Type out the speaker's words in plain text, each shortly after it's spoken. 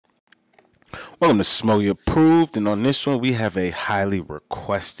Welcome to Smokey Approved, and on this one we have a highly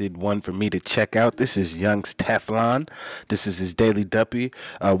requested one for me to check out. This is WYoungs Teflon. This is his daily Duppy.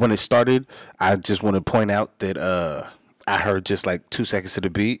 When it started, I just want to point out that I heard just like 2 seconds of the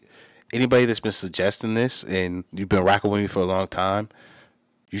beat. Anybody that's been suggesting this and you've been rocking with me for a long time,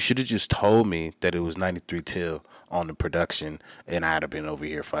 you should have just told me that it was 93 Till on the production, and I'd have been over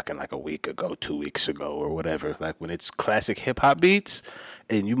here fucking like a week ago, 2 weeks ago, or whatever. Like when it's classic hip hop beats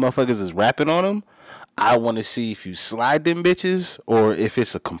and you motherfuckers is rapping on them, I want to see if you slide them bitches or if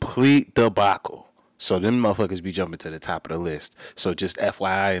it's a complete debacle. So them motherfuckers be jumping to the top of the list. So just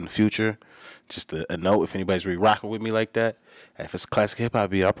FYI in the future, just a note if anybody's really rocking with me like that. If it's classic hip hop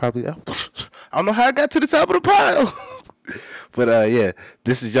beat, I'll probably I don't know how I got to the top of the pile. But yeah,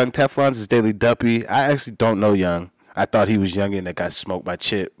 this is Young Teflon's his daily Duppy. I actually don't know Young. I thought he was youngin that got smoked by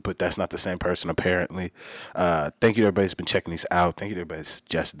Chip, but that's not the same person apparently. Thank you to everybody that's been checking these out. Thank you to everybody that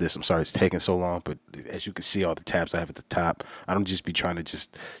suggested this. I'm sorry it's taking so long, but as you can see all the tabs I have at the top, I don't just be trying to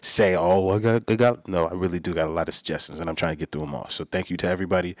just say, oh, I got. No, I really do got a lot of suggestions, and I'm trying to get through them all. So thank you to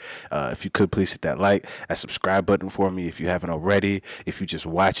everybody. If you could please hit that like, that subscribe button for me if you haven't already. If you're just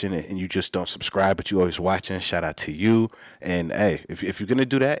watching it and you just don't subscribe, but you always watching, shout out to you. And hey, if you're gonna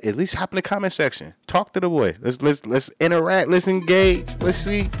do that, at least hop in the comment section. Talk to the boy. Let's interact. Let's engage. Let's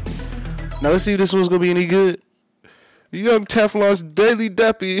see. Now let's see if this one's gonna be any good. Young Teflon's daily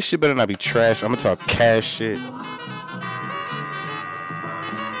Duppy. This shit better not be trash. I'm gonna talk cash shit.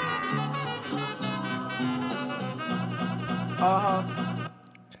 I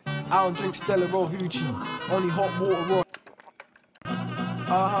don't drink Stella Raw Hoochie, only hot water raw.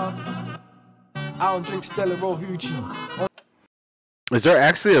 I don't drink Stella Raw Hoochie. Is there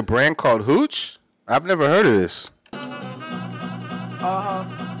actually a brand called Hooch? I've never heard of this.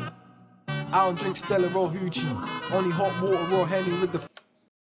 I don't drink Stella Raw Hoochie, only hot water raw Henny with the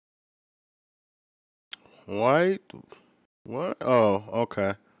White? What? Oh,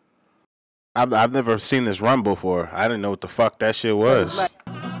 okay. I've never seen this run before. I didn't know what the fuck that shit was.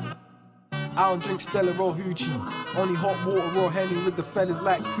 I don't drink Stella Raw Hoochie, only hot water raw Henny with the fellas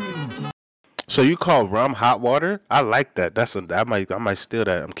like Cootie. So you call rum hot water? I like that. I might steal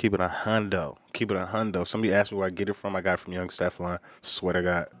that. I'm keeping a hundo. Somebody asked me where I get it from. I got it from Young Teflon. Swear to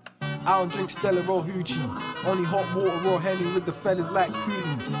God. I don't drink Stella Raw Hoochie, only hot water raw Henny with the fellas like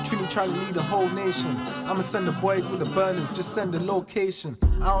Cootie. Trini trying to lead the whole nation. I'ma send the boys with the burners, just send the location.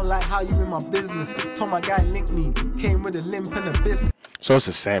 I don't like how you in my business. Told my guy link me, came with a limp and a biscuit. So it's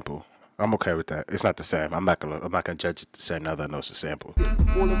a sample. I'm okay with that. It's not the same. I'm not gonna judge it the same now that I know it's a sample.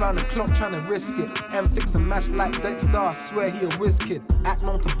 All around the clock trying to risk it. M fix and mash like Dexter. I swear he a whiz kid. Act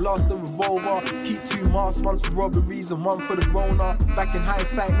known to blast the revolver. Keep 2 masks, one for robberies and one for the Rona. Back in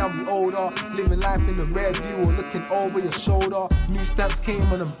hindsight, now we older. Living life in the rear view or looking over your shoulder. New stamps came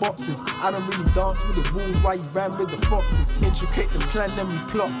on them boxes. I don't really dance with the wolves while you ran with the foxes. Intricate the plan, then we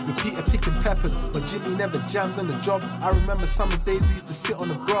plot. Repeater picking peppers, but Jimmy never jammed on the job. I remember summer days we used to sit on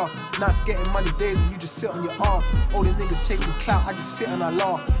the grass. Now it's getting money days when you just sit on your ass. All the niggas chasing clout, I just sit and I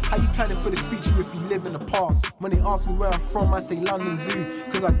laugh. How you planning for the future if you live in the past? When they ask me where I'm from, I say London Zoo.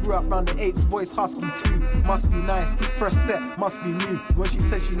 Cause I grew up round the apes, voice husky too. Must be nice, fresh set, must be new. When she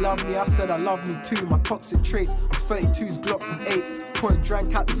said she loved me, I said I love me too. My toxic traits was 32s, Glocks and 8s. Point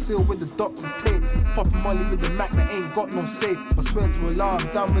drank out the seal with the doctor's tape. Popping money with the Mac that ain't got no safe. I swear to Allah,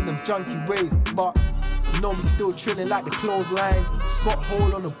 I'm done with them junky ways. But you know me still trilling like the clothesline. Scott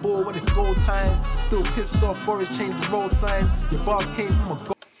Hole on the ball when it's goal time. Still pissed off, Boris changed the road signs. Your bars came from a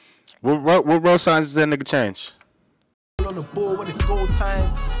goal. What road signs did that nigga change? On the ball when it's goal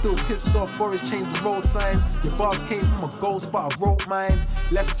time. Still pissed off, Boris changed the road signs. Your bars came from a goal spot, I wrote mine.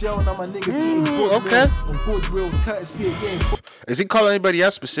 Left jail, now my niggas eating good wheels. On good wheels, courtesy of getting. Is he calling anybody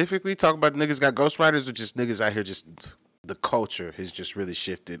out specifically? Talking about niggas got ghostwriters or just niggas out here just the culture has just really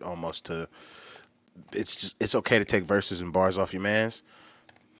shifted almost to it's okay to take verses and bars off your mans.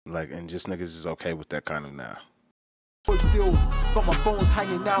 Like, and just niggas is okay with that kind of now. Deals. Got my bones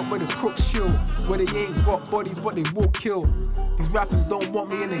hanging out where the crooks chill. Where they ain't got bodies but they will kill. These rappers don't want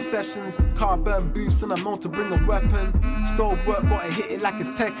me in their sessions. Car burn booths and I'm known to bring a weapon. Stove work, gotta hit it like it's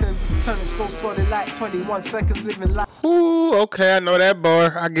Tekken. Turn it so solid like 21 seconds, living like. Ooh, okay, I know that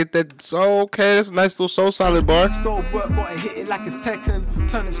bar. I get that. So okay, that's a nice little so solid bar. Stove work, gotta hit it like it's Tekken.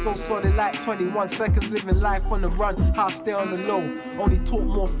 Turn it so solid like 21 seconds, living life on the run. How I stay on the low. Only talk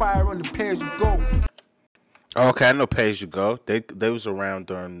more fire on the pay as you go. Okay, I know Pay As You Go. They was around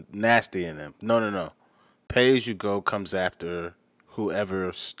during Nasty in them. No. Pay As You Go comes after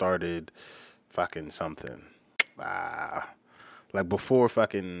whoever started fucking something. Like before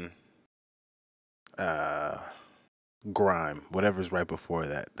fucking grime, whatever's right before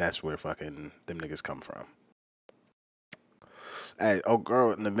that. That's where fucking them niggas come from. Hey, oh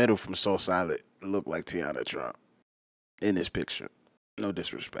girl in the middle from Soul Silent looked like Tiana Trump in this picture. No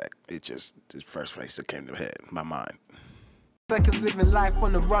disrespect. It just the first face that came to my mind. Seconds living life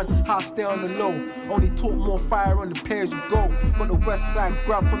on the run, how I stay on the low. Only talk more fire on the pay as you go. Got the west side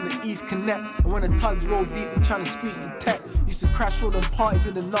grab from the east connect. And when the tugs roll deep, they trying to screech the tech. Used to crash all them parties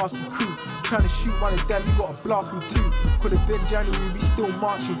with the nasty crew. Trying to shoot one of them, you gotta blast me too. Could have been January, we still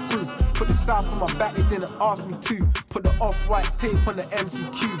marching through. Put the south on my back, they didn't ask me to. Put the off-white tape on the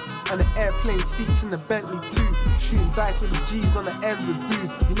MCQ. And the airplane seats in the Bentley too. Shooting dice with the G's on the ends with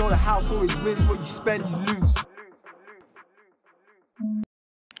booze. You know the house always wins, what you spend, you lose.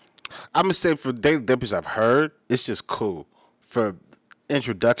 I'm gonna say for Daily Duppys I've heard, it's just cool. For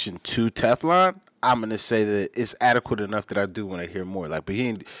introduction to Teflon, I'm gonna say that it's adequate enough that I do want to hear more. Like, but he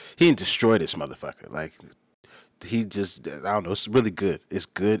ain't destroyed this motherfucker. Like, he just, I don't know, it's really good. It's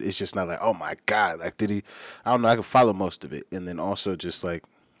good. It's just not like, oh my god, like did he? I don't know. I can follow most of it, and then also just like,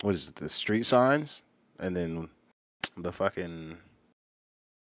 what is it? The street signs, and then the fucking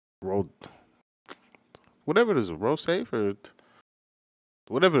road, whatever it is, a road safe or.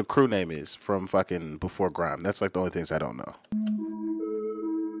 Whatever the crew name is from fucking Before Grime. That's like the only things I don't know.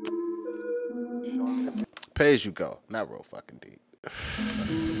 Pay as you go. Not real fucking deep.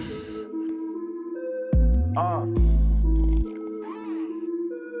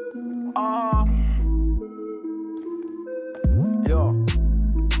 Yo,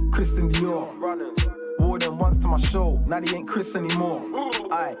 Christian Dior, runners. Wore them once to my show, now they ain't Chris anymore.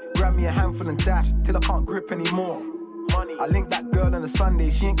 Aye, grab me a handful and dash till I can't grip anymore. Money. I linked that girl on a Sunday,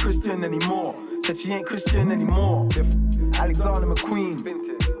 she ain't Christian anymore. Said she ain't Christian anymore. If Alexander McQueen,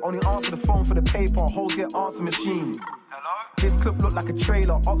 vintage. Only answer the phone for the paper, hoes get answer machine. Hello? This clip looked like a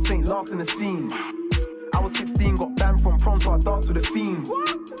trailer, ops ain't last in the scene. I was 16, got banned from prom, so I danced with the fiends.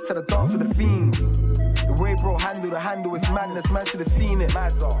 Said I danced with the fiends. The way bro handle the handle is madness, man should have seen it.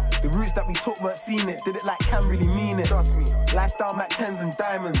 The routes that we took weren't seen it, did it like can really mean it. Trust me, lifestyle Mac 10s and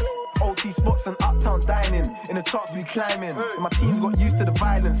diamonds. OT spots and uptown dining. In the charts we climbing. And my teams got used to the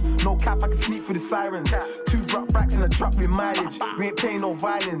violence. No cap, I can sleep through the sirens. 2 racks in a truck with mileage. We ain't paying no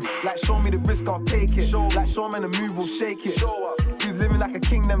violence. Like show me the risk, I'll take it. Like show man the move, we'll shake it. He was living like a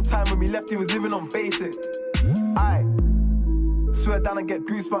king them time when we left, he was living on basic. Aye. Swear down and get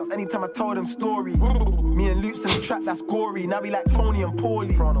goosebumps anytime I tell them stories. Me and Loops in the trap, that's gory. Now we like Tony and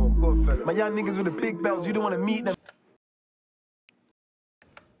Paulie. My young niggas with the big bells, you don't wanna meet them.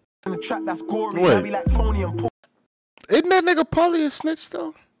 In the trap, that's gory. Wait. Now we like Tony and Paulie. Isn't that nigga Paulie a snitch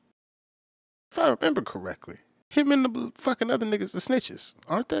though? If I remember correctly. Him and the fucking other niggas the snitches,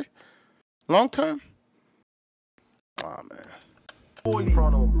 aren't they? Long term? Aw, man.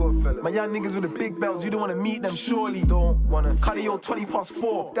 My young niggas with the big bells, you don't wanna meet them, surely. Don't wanna. Cardio 20 past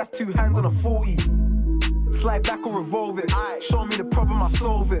 4, that's 2 hands on a 40. Slide back or revolve it. Show me the problem, I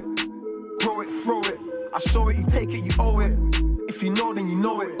solve it. Grow it, throw it. I show it, you take it, you owe it. If you know, then you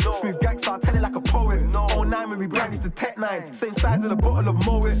know it. Smooth gangster, I tell it like a poet. 09 when we brand, it's the Tech 9. Same size as a bottle of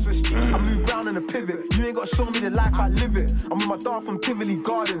Moet. I move round in a pivot. You ain't gotta show me the life, I live it. I'm with my dog from Tivoli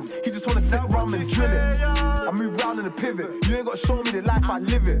Gardens. He just wanna sit rum and drill it. I move round in a pivot. You ain't gotta show me the life, I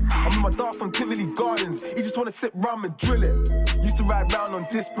live it. I'm with my dog from Tivoli Gardens. He just wanna sit rum and drill it. Used to ride round on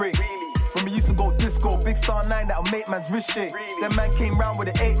disc brakes. When we used to go disco, big star 9 that'll make man's wrist shake. That man came round with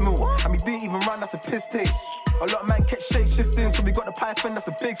an 8 mil, and we didn't even run, that's a piss take. A lot of man kept shape shifting, so we got the python, that's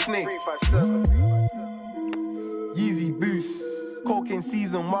a big snake. 357. Yeezy boost. Cocaine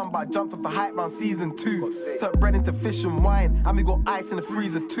season 1, but I jumped off the hype round season 2. Turned bread into fish and wine, and we got ice in the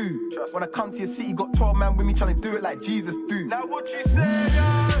freezer too. When I come to your city, got 12 man with me trying to do it like Jesus do. Now what you say,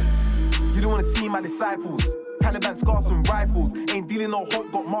 you don't wanna see my disciples. Taliban scars and rifles. Ain't dealing no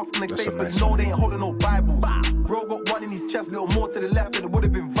hope, got masks on their face, but you know they ain't holding no Bibles. Bro got one in his chest, little more to the left, and it would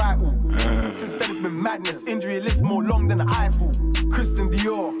have been vital. Since then it's been madness, injury list more long than the Eiffel. Christian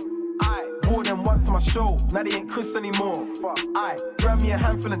Dior, I wore them once to my show, now they ain't Chris anymore. I grab me a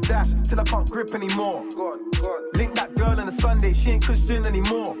handful and dash till I can't grip anymore. Link that girl on a Sunday, she ain't Christian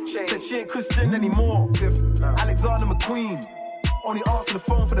anymore. Said she ain't Christian anymore. Alexander McQueen, only answer the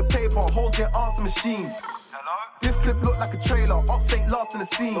phone for the paper, hoes get answer machine. This clip looked like a trailer, ops ain't last in the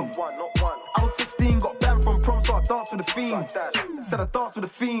scene. Not one. I was 16, got banned from prom, so I danced with the fiends. Said I danced with the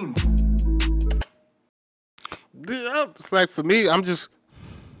fiends. Like for me, I'm just,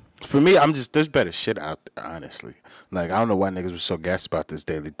 there's better shit out there, honestly. Like, I don't know why niggas were so gassed about this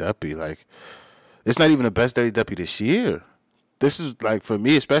Daily Duppy. Like, it's not even the best Daily Duppy this year. This is, like, for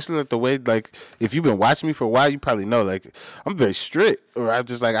me, especially like the way, like, if you've been watching me for a while, you probably know, like, I'm very strict. Or I'm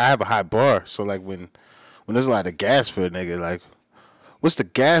just, like, I have a high bar. So, like, when when there's a lot of gas for a nigga, like, what's the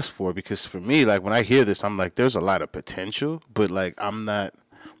gas for? Because for me, like, when I hear this, I'm like, there's a lot of potential, but like, I'm not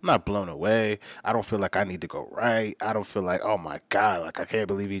blown away. I don't feel like I need to go right. I don't feel like, oh my God, like, I can't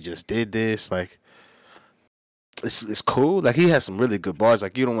believe he just did this. Like, it's cool. Like, he has some really good bars.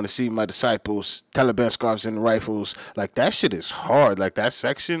 Like, you don't want to see my disciples, Taliban scarves and rifles. Like, that shit is hard. Like, that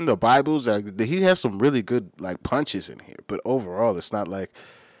section, the Bibles, like, he has some really good, like, punches in here. But overall, it's not like,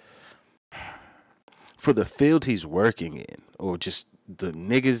 for the field he's working in, or just the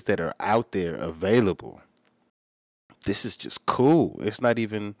niggas that are out there available, this is just cool. It's not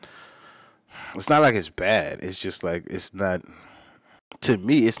even, it's not like it's bad. It's just like, it's not, to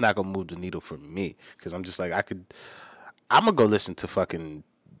me, it's not gonna move the needle for me. Cause I'm just like, I'm gonna go listen to fucking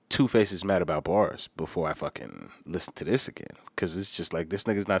Two Faces Mad About Bars before I fucking listen to this again. Cause it's just like, this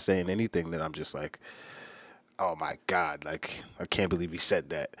nigga's not saying anything that I'm just like, oh my God, like, I can't believe he said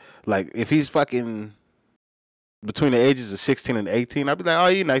that. Like, if he's fucking between the ages of 16 and 18, I'd be like, oh,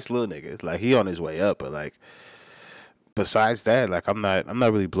 you nice little nigga. Like, he on his way up. But like, besides that, like, I'm not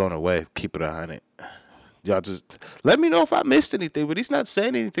really blown away. Keep it 100. Y'all just let me know if I missed anything. But he's not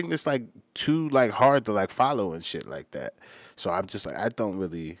saying anything that's like too like hard to like follow and shit like that. So I'm just like, I don't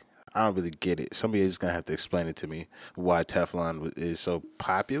really get it. Somebody is gonna have to explain it to me why Teflon is so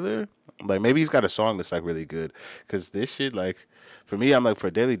popular. Like, maybe he's got a song that's like really good. Cause this shit, like, for me, I'm like,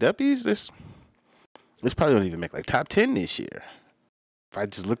 for Daily Duppies, this probably don't even make like top 10 this year. If I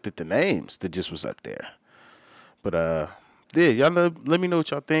just looked at the names that just was up there. But yeah, y'all know, let me know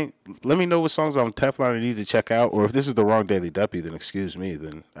what y'all think. Let me know what songs on Teflon I need to check out, or if this is the wrong Daily Duppy, then excuse me.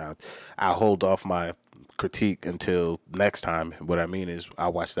 Then I'll hold off my critique until next time. What I mean is,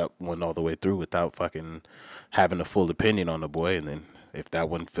 I'll watch that one all the way through without fucking having a full opinion on the boy. And then if that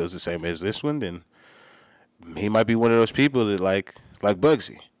one feels the same as this one, then he might be one of those people that like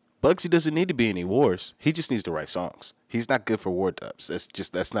Bugsy. Bugsy doesn't need to be any wars. He just needs to write songs. He's not good for war dubs.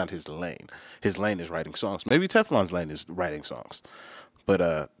 That's not his lane. His lane is writing songs. Maybe Teflon's lane is writing songs. But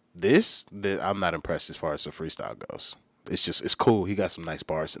I'm not impressed as far as the freestyle goes. It's cool. He got some nice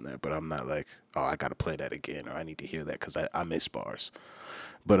bars in there, but I'm not like, oh, I gotta play that again, or I need to hear that because I miss bars.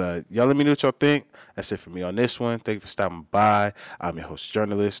 But y'all let me know what y'all think. That's it for me on this one. Thank you for stopping by. I'm your host,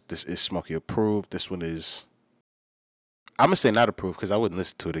 journalist. This is Smokey Approved. This one is, I'm gonna say not approved because I wouldn't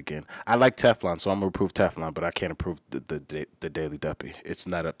listen to it again. I like Teflon, so I'm gonna approve Teflon, but I can't approve the Daily Duppy. It's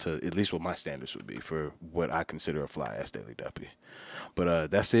not up to at least what my standards would be for what I consider a fly ass Daily Duppy. But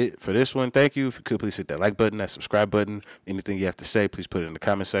that's it for this one. Thank you. If you could please hit that like button, that subscribe button. Anything you have to say, please put it in the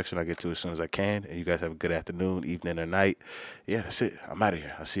comment section. I'll get to it as soon as I can. And you guys have a good afternoon, evening, or night. Yeah, that's it. I'm out of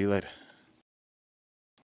here. I'll see you later.